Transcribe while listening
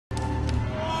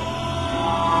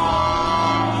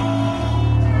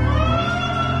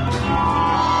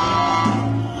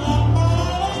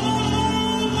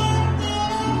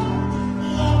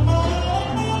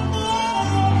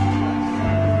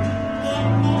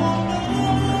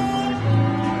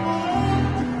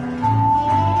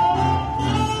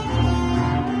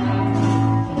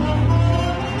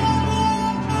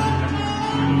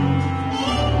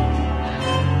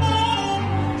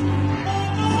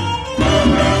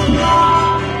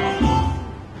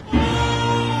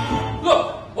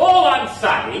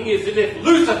is that if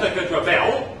Lucifer could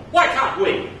rebel, why can't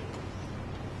we?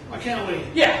 Why can't we?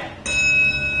 Yeah.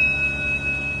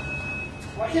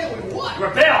 Why can't we what?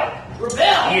 Rebel. Rebel?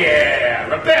 Yeah,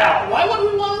 rebel. Why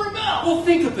would we want to rebel? Well,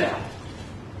 think about it.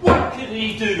 What could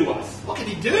he do to us? What could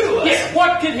he do to us? Yeah,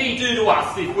 what could he do to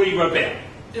us if we rebel?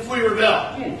 If we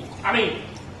rebel? I mean,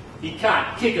 he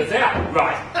can't kick us out,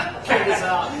 right? Kick us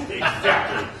out.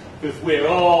 Exactly, because we're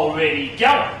already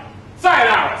going.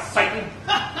 Sayonara, Satan.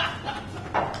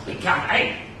 He can't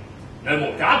aim. No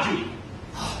more guard duty.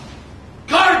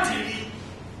 Guard duty?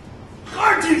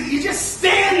 Guard duty? You just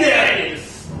stand there. Yeah,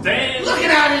 stand. Looking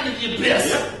out into the abyss.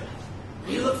 Yep.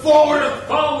 You look forward.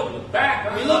 Look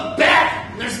back. You look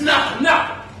back, and there's nothing.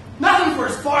 Nothing. Nothing for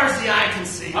as far as the eye can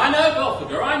see. I know,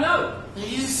 Belphegor, I know. And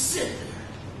you just sit there.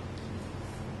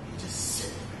 You just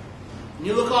sit there. And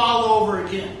you look all over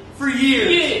again. For years.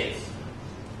 Years.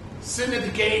 Sitting at the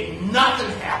gate and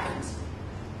nothing happens.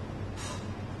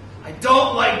 I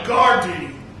don't like guard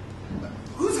duty.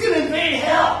 Who's going to invade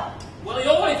hell? Well, he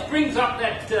always brings up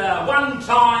that one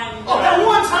time... Oh, that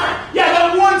one time! Yeah,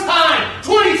 that one time!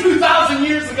 22,000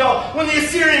 years ago, when the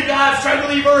Assyrian gods tried to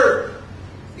leave Earth.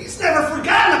 He's never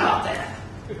forgotten about that.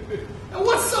 And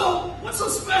what's so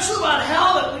special about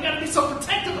hell that we got to be so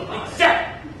protective about it?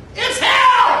 Exactly. It's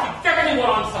hell! That's exactly what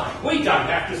I'm saying. We don't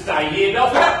have to stay here,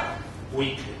 Belphegor.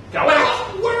 We could go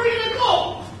out. Where are we going to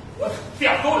go? See,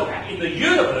 I thought of that. In the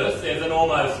universe, there's an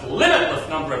almost limitless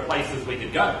number of places we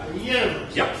could go. The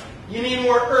universe? Yep. You mean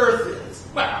where Earth is?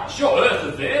 Well, sure, Earth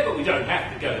is there, but we don't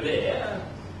have to go there.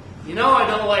 You know I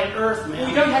don't like Earth, man.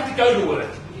 We don't have to go to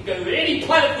Earth. We can go to any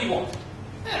planet we want.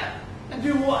 Yeah. And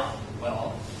do what?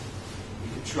 Well, we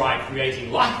could try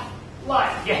creating life.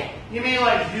 Life? Yeah. You mean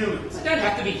like humans? They don't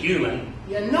have to be human.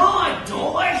 Yeah, no, I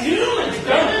don't like humans. They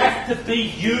don't have to be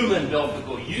human,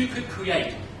 Belphegor. You could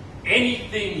create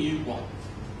anything you want.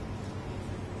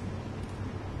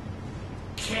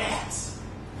 Cats.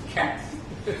 Cats.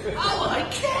 I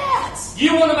like cats.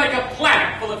 You want to make a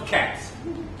planet full of cats?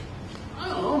 I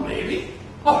don't know, maybe.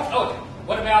 Oh,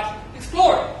 what about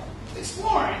exploring?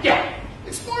 Exploring? Yeah.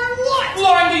 Exploring what?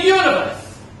 Exploring the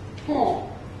universe.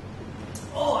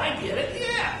 Oh, I get it.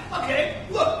 Yeah. Okay.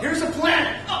 Look, here's a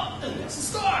planet. Oh, and there's a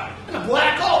star. And a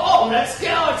black hole. Oh, next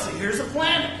galaxy. Here's a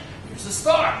planet. Here's a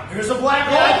star. Here's a black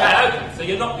hole. Okay. So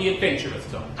you're not the adventurous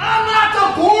type. I'm not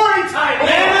the boring type,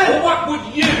 man. Well, what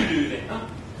would you do then? Huh?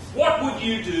 What would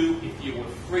you do if you were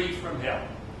free from hell?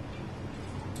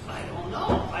 I don't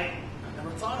know. I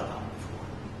never thought about it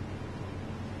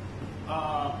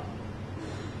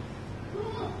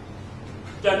before.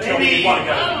 Don't tell me you want to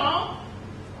go. I don't know.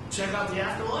 Check out the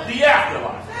afterlife? The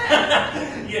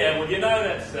afterlife. Yeah, well, you know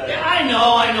that's... Yeah, I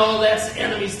know that's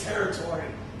enemy's territory.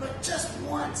 But just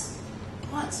once.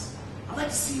 I'd like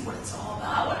to see what it's all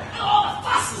about, what all the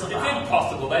fuss is about. It's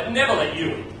impossible. They'd never let you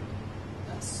in.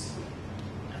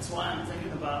 That's why I'm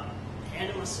thinking about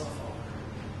handing myself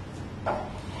over.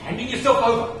 Handing yourself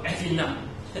over, as in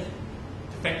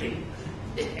defecting.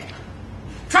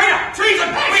 Traitor! Treason!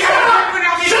 Hey, shut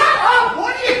up!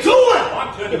 What are you doing?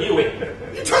 I'm turning you in.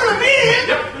 You're turning me in?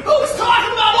 Yep. Who's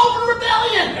talking about open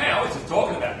rebellion? Yeah, I was just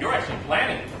talking about it. You're actually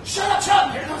planning. Shut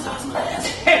up. Here comes Asmodeus.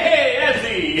 Hey,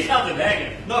 Ezzy! How's it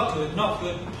hanging? Not good.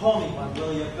 Pour me one,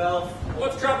 will you, Belf?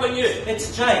 What's troubling you?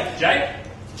 It's Jake. Jake?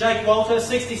 Jake Walter,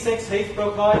 66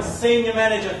 Heathbrook Heights, Senior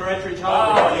Manager for Ettridge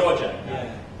Oh, Holdings. you're Jake.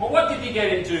 Yeah. Well, what did you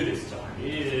get into this time?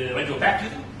 You went to a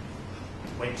baptism?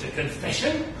 Went to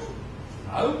confession?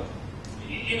 No?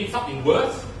 You mean something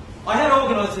worse? I had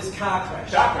organised this car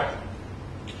crash. Car crash?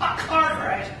 A car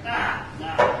crash? Nah.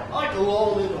 I like to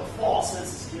lull him into a false sense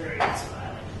of security. That's what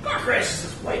I like. Car crashes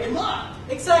just wake him up.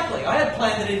 Exactly. I had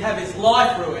planned that he'd have his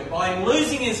life ruined by him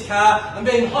losing his car and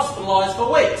being hospitalised for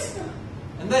weeks.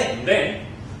 And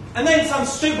then some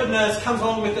stupid nurse comes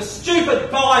along with the stupid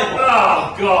Bible.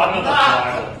 Oh, God,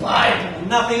 Not the Bible. And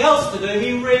nothing else to do,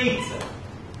 he reads it.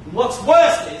 And what's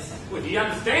worse is... Well, do you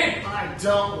understand? I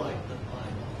don't like the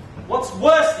Bible. What's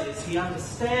worse is he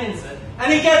understands it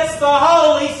and he gets the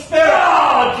Holy Spirit.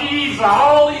 Oh, jeez, the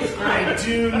Holy Spirit. I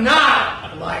do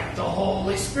not like the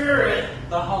Holy Spirit.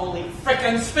 The Holy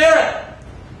frickin' Spirit.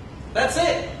 That's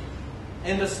it.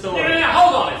 End of story. Now,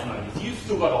 hold on, Asmodeus. You've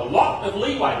still got a lot of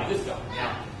leeway with this guy.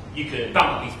 Yeah. You could bump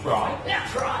up his pride.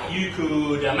 That's right. You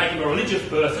could make him a religious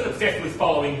person obsessed with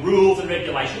following rules and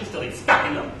regulations till he's stuck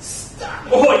in them.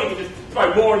 Stop. Or you could just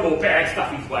throw more and more bad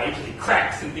stuff his way till he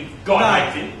cracks and thinks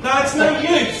God hates him. No, it's no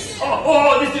use.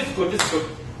 This is good.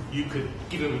 You could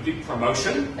give him a big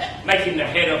promotion, make him the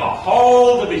head of a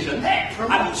whole division,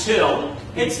 until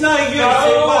It's no use. It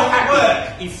won't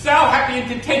work. He's so happy and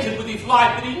contented with his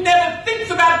life that he never thinks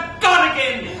about God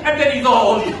again, and then he's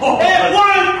all yours. It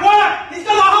won't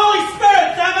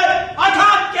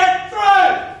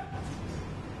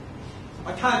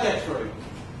can't get through.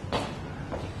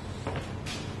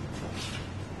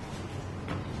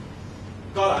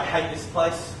 God, I hate this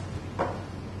place.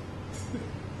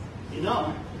 You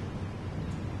know,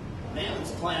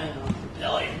 Mammon's planning on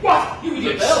rebellion. What? You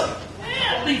idiot! Rebellion?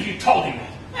 I believe you told him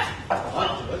that.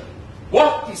 I'll do it.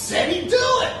 What? He said he'd do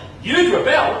it. You'd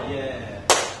rebel? Yeah.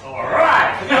 All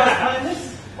right. Have you guys planned this?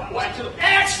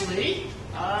 Actually,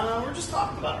 we're just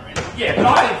talking about it right now. Yeah, but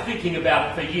I've been thinking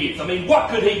about it for years. I mean, what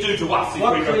could he do to us if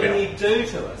What we could rebel? he do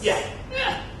to us? Yeah.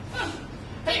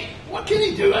 Hey, what can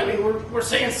he do? I mean, we're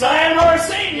saying sayonara,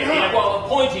 saying you Yeah, well, the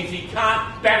point is he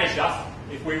can't banish us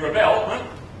if we rebel, huh?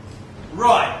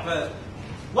 Right, but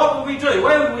what would we do?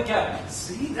 Where would we go?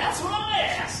 See, that's what I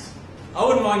asked. I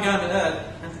wouldn't mind going to Earth.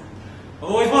 I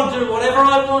always want to do whatever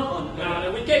I want on Earth.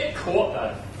 No, we get caught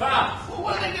though. Fast. Well,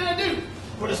 what are they going to do?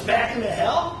 Put us back into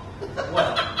hell?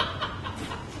 Well,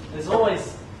 there's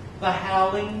always the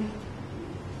howling.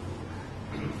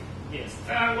 Yes.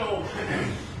 Well,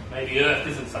 maybe Earth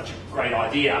isn't such a great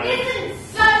idea. I mean, Isn't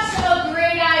such a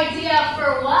great idea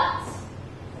for what?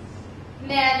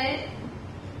 Mammon?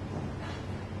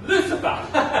 Lucifer.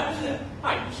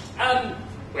 Hi.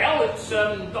 Well, it's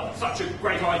not such a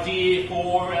great idea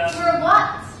for. For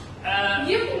what?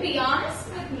 You You can be honest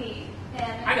with me,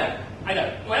 Mammon. I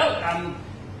know. Well,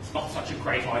 it's not such a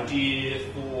great idea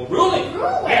for ruling.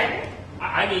 Ruling? Yeah.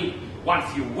 I mean,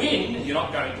 once you win, you're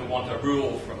not going to want to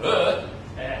rule from Earth.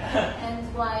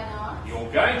 And why not?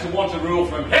 You're going to want to rule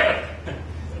from heaven.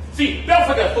 See,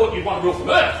 Belphegor thought you'd want to rule from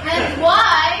Earth. And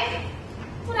why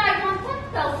would I want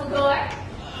that, Belphegor?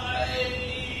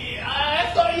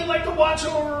 I thought you'd like to watch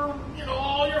over,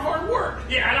 all your hard work.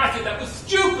 Yeah, and I said that was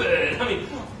stupid. I mean,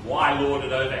 why lord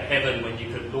it over heaven when you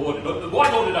could lord it? Why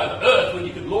lord it over Earth when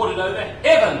you could lord it over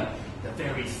heaven, the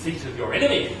very seat of your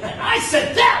enemy? I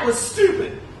said that was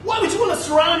stupid. Why would you want to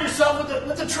surround yourself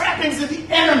with the trappings of the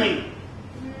enemy?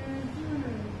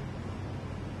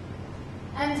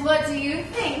 And what do you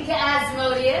think,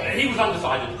 Asmodeus? He was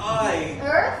undecided.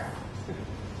 Earth?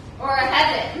 Or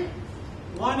heaven?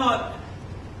 Why not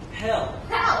hell?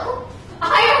 Hell?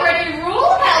 I already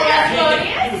rule hell,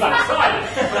 Asmodeus! He was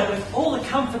undecided. But with all the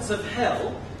comforts of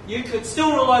hell, you could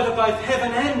still rule over both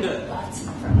heaven and earth. But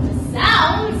from the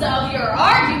sounds of your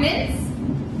arguments,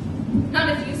 none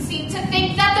of you seem to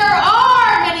think that there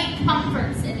are many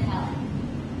comforts in hell.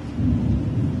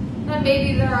 But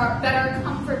maybe there are better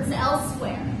comforts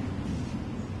elsewhere.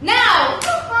 Now,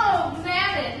 oh,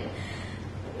 Mammon,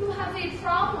 you have a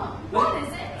problem. What is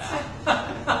it?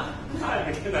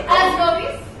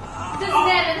 Asmodeus, does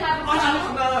Mammon have a I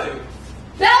don't problem? know.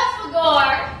 Belphegor,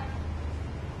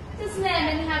 does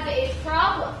Mammon have a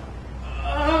problem?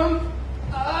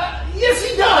 Yes,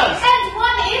 he does. And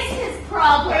what is his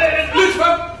problem?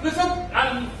 Lucifer, I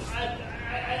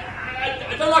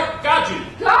don't like guard duty.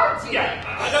 Guard duty?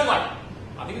 Yeah, I don't like it.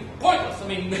 I think it's pointless. I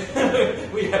mean,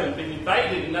 we haven't been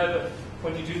invaded in over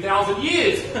 22,000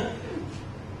 years.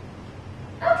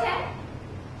 Okay.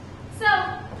 So,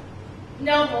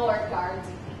 no more guard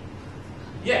duty.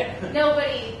 Yeah.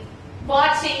 Nobody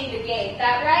watching the gate,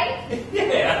 that right?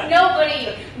 Yeah.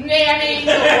 Nobody manning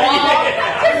the wall.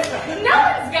 No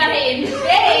one's gonna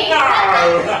invade.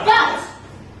 No. But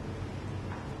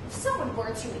if someone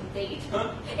were to invade,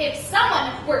 if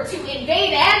someone were to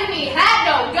invade and we had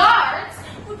no guards,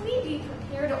 would we be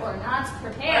prepared or not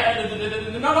prepared?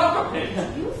 Not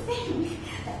prepared. You think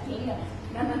that being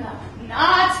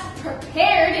not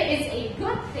prepared is a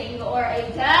good thing or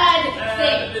a bad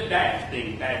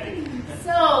thing? Bad thing.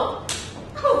 So,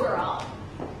 overall,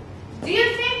 do you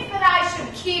think that I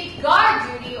should keep guard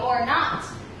duty or not?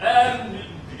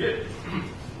 Good.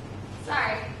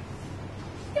 Sorry.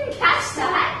 Didn't catch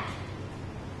that.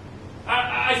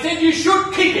 I said you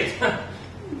should keep it.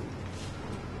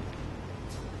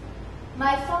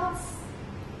 My thoughts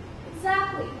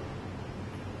exactly.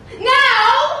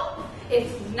 Now, if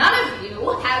none of you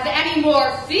have any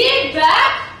more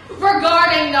feedback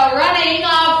regarding the running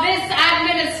of this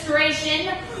administration,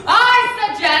 I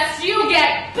suggest you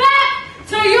get back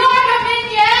to your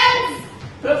dominions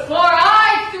before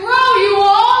I throw you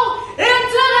all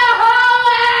into the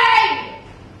hallway!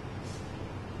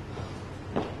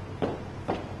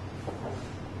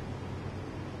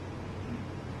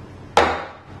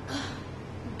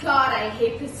 God, I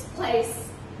hate this place.